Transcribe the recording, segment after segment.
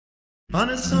On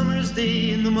a summer's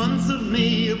day in the month of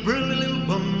May, a burly little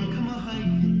bum come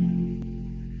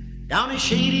a-hiking down a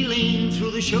shady lane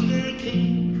through the sugar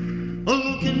cane,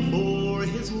 a-looking for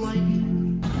his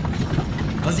liking.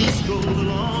 As he strolled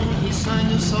along, he sang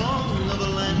a song of a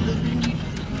land of beauty,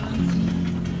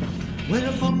 where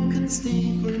a bum can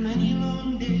stay for many a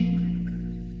long day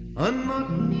and not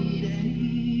need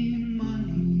any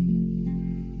money.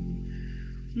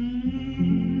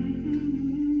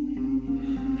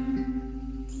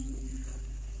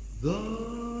 The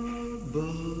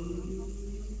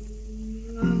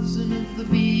buzzing of the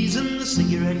bees and the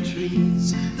cigarette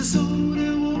trees, the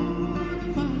soda water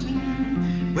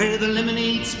fountain, where the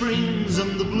lemonade springs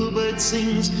and the bluebird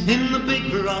sings in the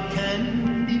big rock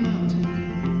candy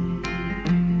mountain.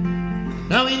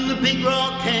 Now in the big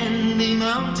rock candy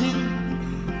mountain,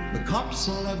 the cops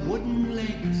all have wooden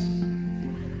legs,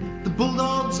 the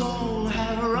bulldogs all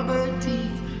have rubber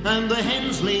teeth, and the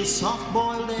hens lay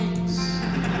soft-boiled eggs.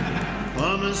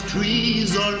 Farmers'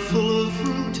 trees are full of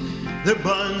fruit, their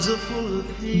barns are full of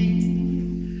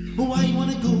hay. Oh, I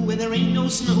wanna go where there ain't no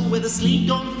snow, where the sleet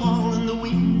don't fall and the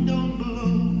wind don't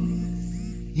blow,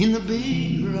 in the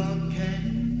big rock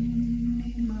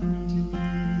candy mountain.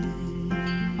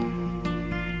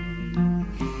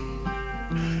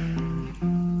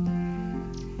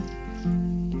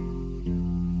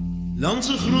 Langs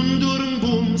een groen door een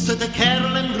boom zit een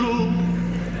kerel en droom,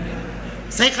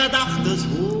 zijn gedachtes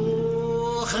hoog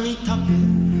in die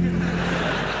takken.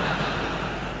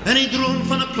 En hij droomt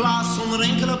van een plaats zonder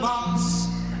enkele baas,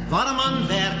 waar een man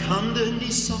werkt, handen in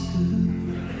die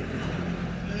sokken.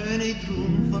 En hij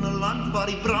droomt van een land waar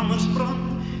die brammers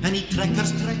brandt en die trekkers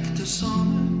trekt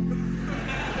tezamen.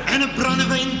 En een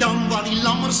brandewijndam waar die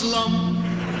lammers lam.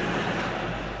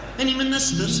 En die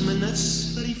ministers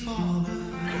voor die vader.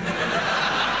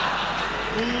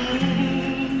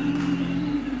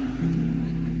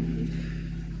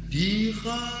 Die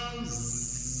gaan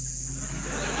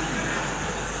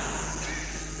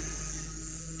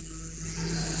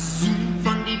zoen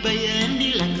van die bijen en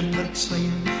die lekker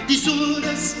kurksvijen, die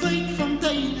zoete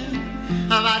spuitfonteinen,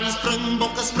 en waar die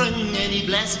springbokken springen en die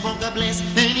blesbokken bles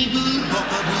en die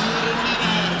boerbokken boeren die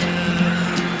werken.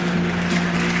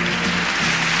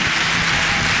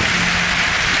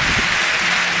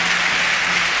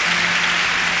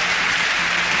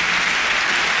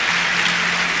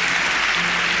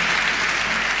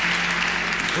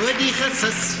 Die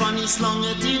gesis van die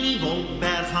slangen die in die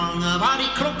wolkberg hangen, waar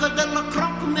die krokodillen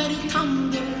krokken met die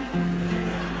tanden.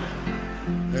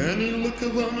 En die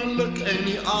lukken van een luk en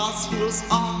die aas was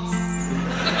aas.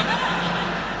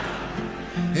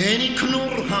 En die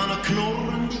knor gaan een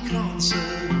knor en die kransen.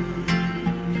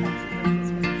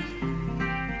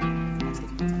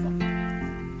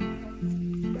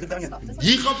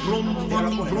 Die gebrom van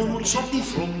die brommers op die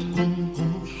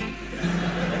vlotkomkommers.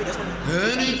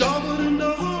 En die dabber in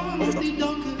de hand, die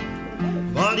dakken,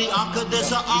 waar die akken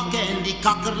tussen akken en die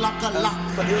kakkerlakken lak.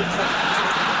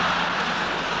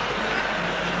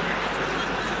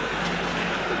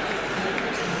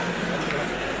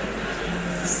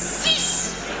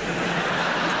 Cies!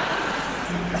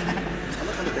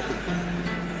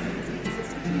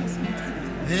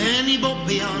 En die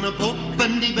boppie aan de pop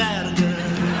in die bergen,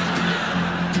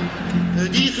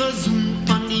 die gezoen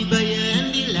van die bijen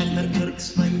en die lekker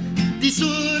kurksvijen, die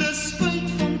zoere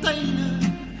spuitfonteinen,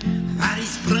 waar die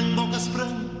springbokken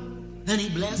spring en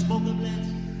die blesbokken bles,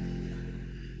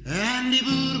 en die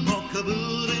boerbokken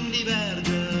boer in die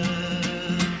bergen.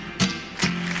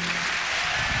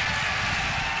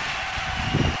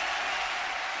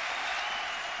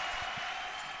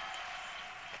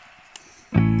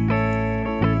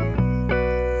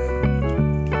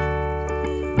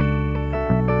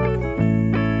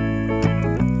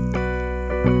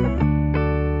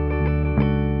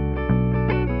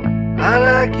 I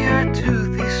like your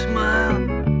toothy smile,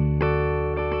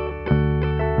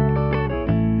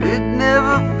 it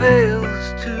never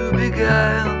fails to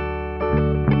beguile.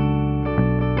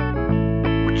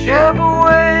 Whichever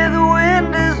way the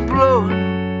wind is blowing,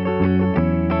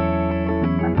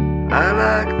 I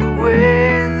like the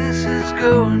way this is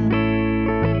going.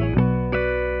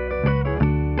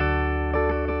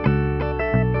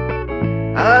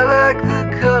 I like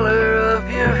the color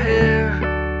of your hair,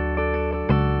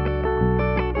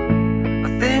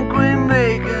 think we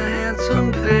make a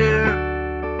handsome pair.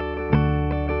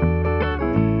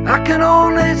 I can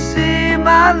only see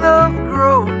my love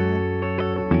growing.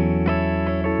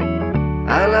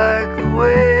 I like the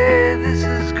way this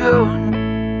is going.